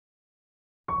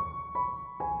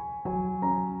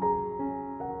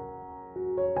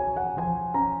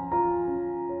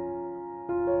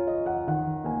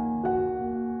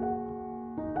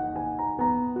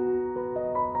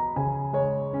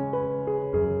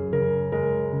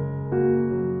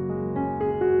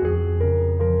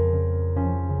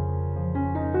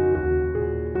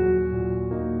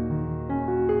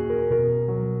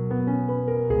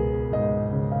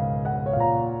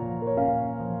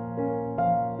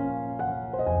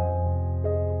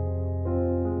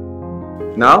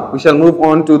Now we shall move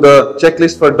on to the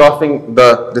checklist for doffing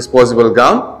the disposable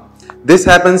gown. This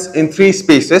happens in 3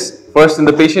 spaces. First in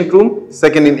the patient room,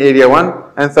 second in area 1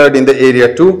 and third in the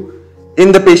area 2.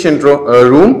 In the patient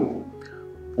room,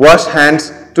 wash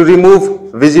hands to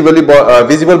remove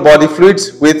visible body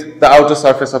fluids with the outer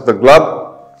surface of the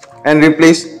glove and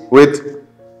replace with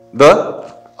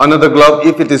another glove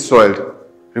if it is soiled.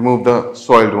 Remove the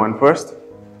soiled one first.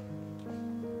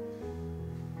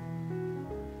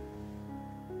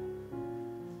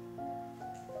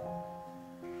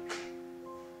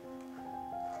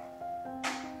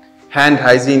 Hand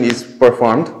hygiene is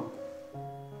performed.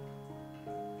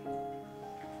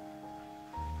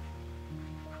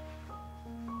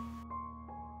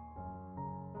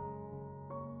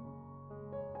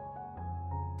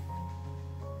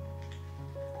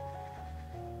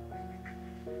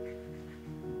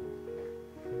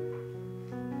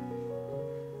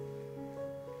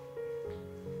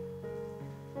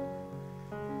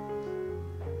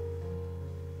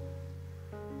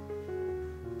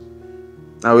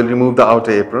 Now we'll remove the outer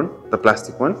apron, the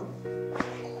plastic one.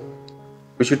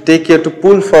 We should take care to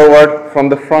pull forward from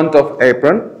the front of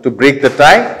apron to break the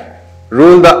tie.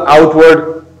 Roll the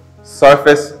outward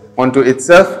surface onto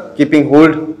itself, keeping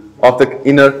hold of the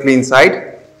inner clean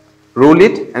side. Roll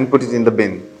it and put it in the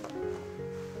bin.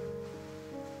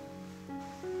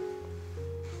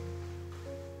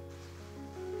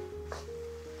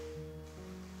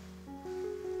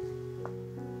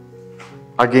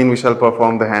 Again, we shall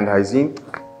perform the hand hygiene.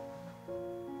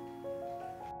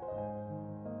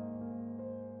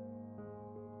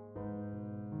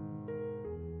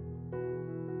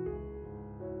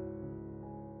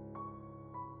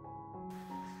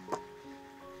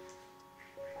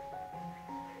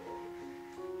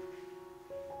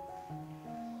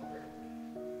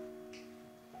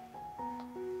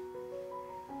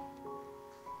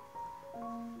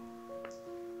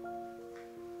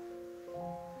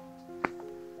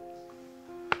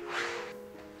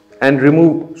 And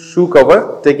remove shoe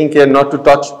cover, taking care not to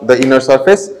touch the inner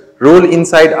surface. Roll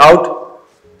inside out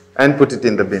and put it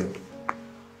in the bin.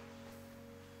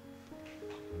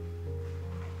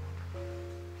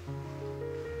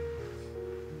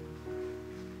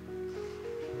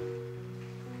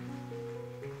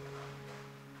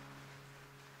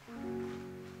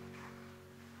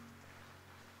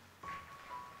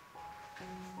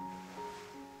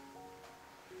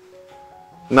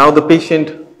 Now the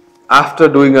patient, after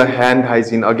doing a hand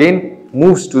hygiene again,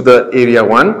 moves to the area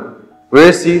 1,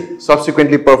 where she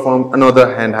subsequently performs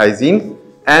another hand hygiene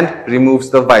and removes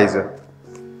the visor.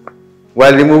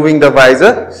 While removing the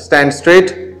visor, stand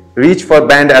straight, reach for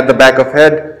band at the back of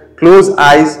head, close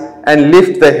eyes and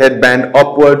lift the headband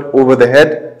upward over the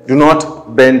head. Do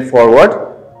not bend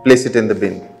forward, place it in the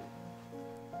bin.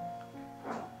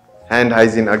 Hand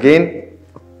hygiene again.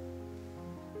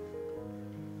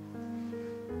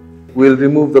 We'll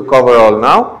remove the coverall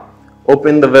now.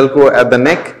 Open the velcro at the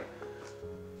neck.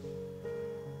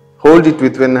 Hold it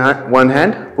with one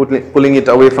hand, pulling it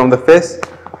away from the face.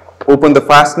 Open the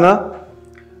fastener.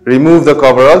 Remove the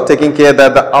coverall, taking care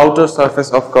that the outer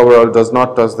surface of coverall does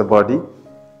not touch the body.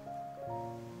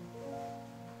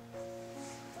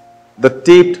 The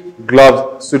taped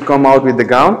glove should come out with the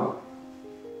gown.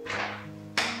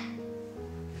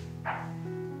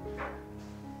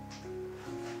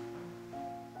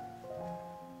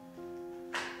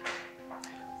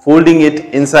 Folding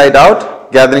it inside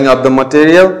out, gathering up the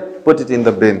material, put it in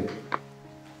the bin.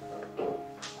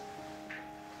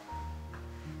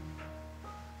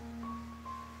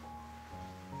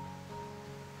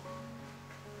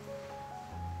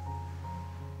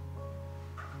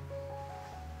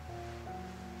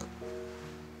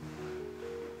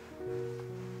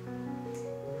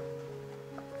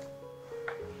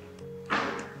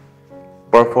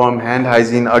 Perform hand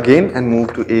hygiene again and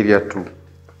move to area 2.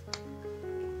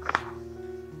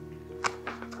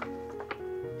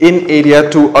 In area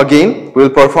 2 again, we will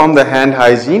perform the hand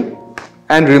hygiene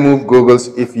and remove goggles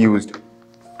if used.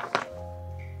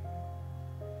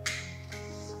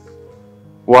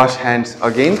 Wash hands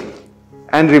again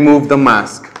and remove the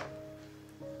mask.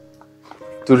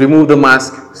 To remove the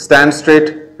mask, stand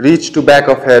straight, reach to back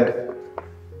of head,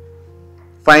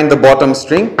 find the bottom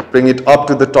string, bring it up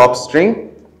to the top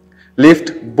string,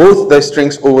 lift both the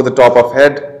strings over the top of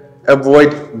head,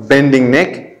 avoid bending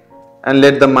neck and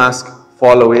let the mask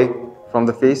fall away from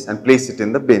the face and place it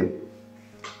in the bin.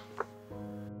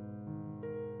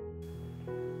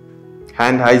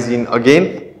 Hand hygiene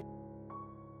again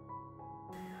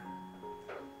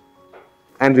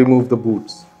and remove the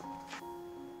boots.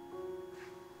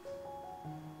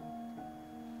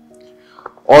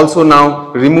 Also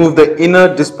now remove the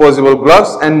inner disposable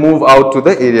gloves and move out to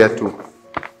the area 2.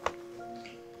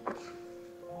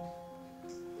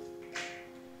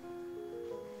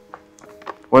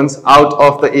 Once out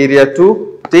of the area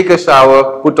 2, take a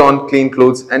shower, put on clean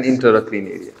clothes and enter a clean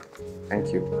area.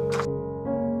 Thank you.